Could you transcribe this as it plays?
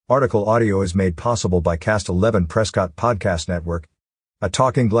Article audio is made possible by Cast 11 Prescott Podcast Network, a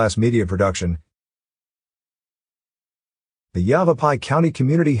Talking Glass media production. The Yavapai County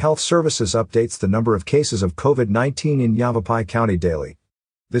Community Health Services updates the number of cases of COVID-19 in Yavapai County daily.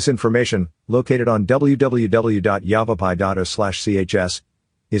 This information, located on www.yavapai.us/chs,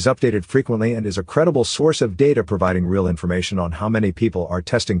 is updated frequently and is a credible source of data providing real information on how many people are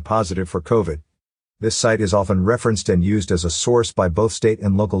testing positive for COVID. This site is often referenced and used as a source by both state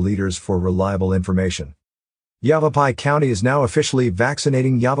and local leaders for reliable information. Yavapai County is now officially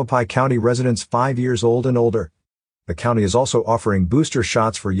vaccinating Yavapai County residents 5 years old and older. The county is also offering booster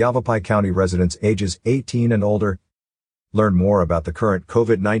shots for Yavapai County residents ages 18 and older. Learn more about the current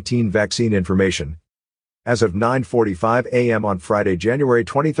COVID-19 vaccine information. As of 9:45 a.m. on Friday, January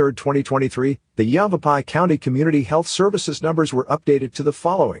 23, 2023, the Yavapai County Community Health Services numbers were updated to the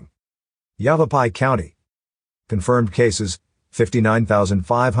following. Yavapai County. Confirmed cases,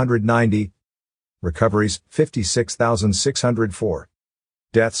 59,590. Recoveries, 56,604.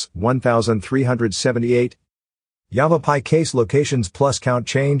 Deaths, 1,378. Yavapai case locations plus count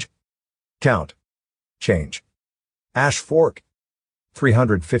change. Count. Change. Ash Fork.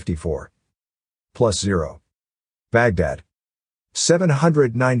 354. Plus 0. Baghdad.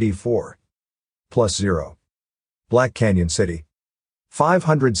 794. Plus 0. Black Canyon City.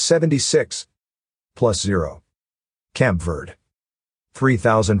 576. Plus 0. Camp Verde.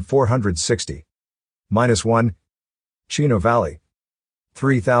 3,460. Minus 1. Chino Valley.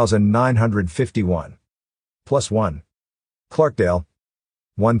 3,951. Plus 1. Clarkdale.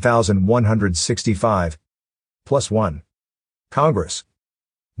 1,165. Plus 1. Congress.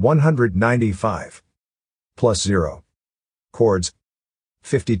 195. Plus 0. Cords.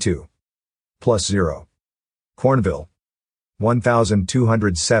 52. Plus 0. Cornville.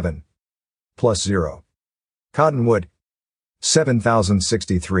 1,207. Plus 0. Cottonwood.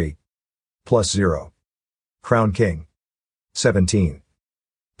 7,063. Plus 0. Crown King. 17.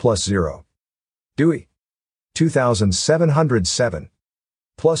 Plus 0. Dewey. 2,707.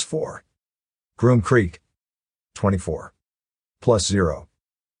 Plus 4. Groom Creek. 24. Plus 0.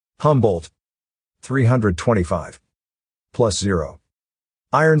 Humboldt. 325. Plus 0.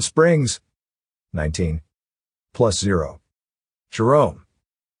 Iron Springs. 19. Plus 0. Jerome.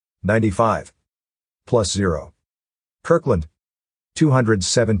 95. Plus 0. Kirkland.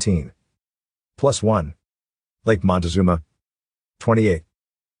 217. Plus 1. Lake Montezuma. 28.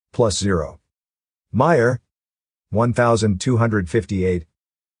 Plus 0. Meyer. 1,258.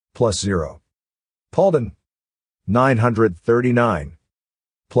 Plus 0. Paulden. 939.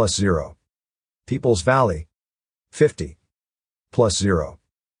 Plus 0. Peoples Valley. 50. Plus 0.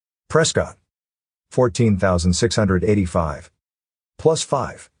 Prescott. 14,685. Plus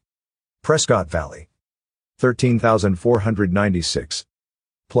 5. Prescott Valley. 13,496.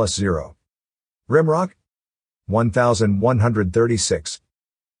 Plus 0. Rimrock. 1,136.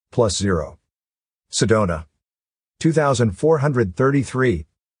 Plus 0. Sedona. 2,433.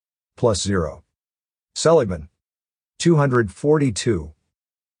 Plus 0. Seligman. 242.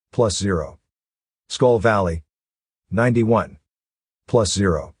 Plus 0. Skull Valley. 91. Plus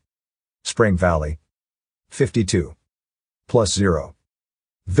 0. Spring Valley. 52. Plus 0.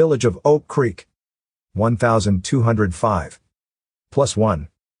 Village of Oak Creek. 1,205. Plus 1.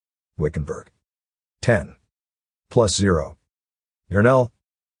 Wickenburg. 10. Plus 0. Yarnell.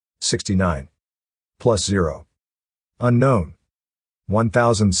 69. Plus 0. Unknown.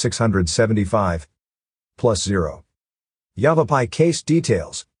 1,675. Plus 0. Yavapai case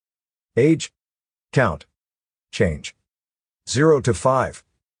details. Age. Count. Change. 0 to 5.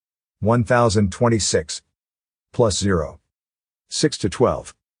 1,026. Plus 0. 6 to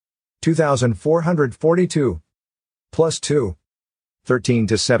 12. 2,442. Plus 2. 13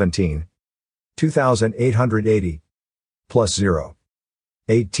 to 17. 2,880. Plus 0.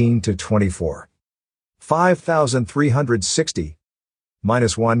 18 to 24. 5,360.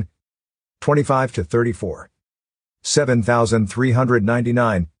 Minus 1. 25 to 34.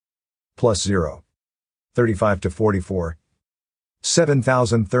 7,399. Plus 0. 35 to 44.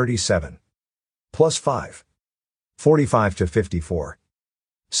 7,037. Plus 5. 45 to 54.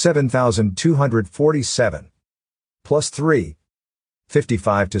 7,247. Plus 3.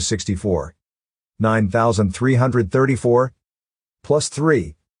 55 to 64. 9,334. Plus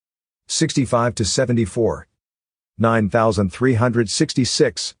 3. 65 to 74.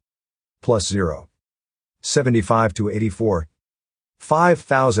 9,366. Plus 0. 75 to 84.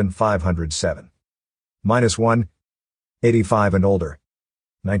 5,507. Minus 1. 85 and older.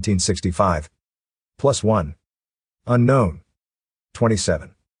 1965. Plus 1. Unknown.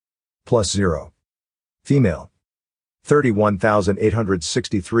 27. Plus 0. Female.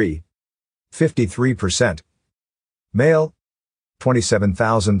 31,863, 53%. Male,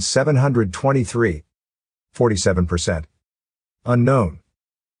 27,723, 47%. Unknown,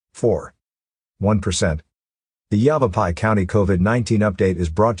 4, 1%. The Yavapai County COVID-19 update is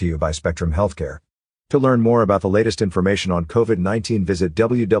brought to you by Spectrum Healthcare. To learn more about the latest information on COVID-19, visit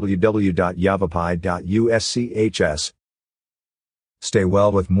www.yavapai.uschs. Stay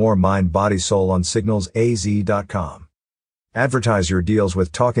well with more Mind Body Soul on signalsaz.com. Advertise your deals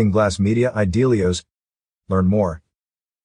with Talking Glass Media Idealios. Learn more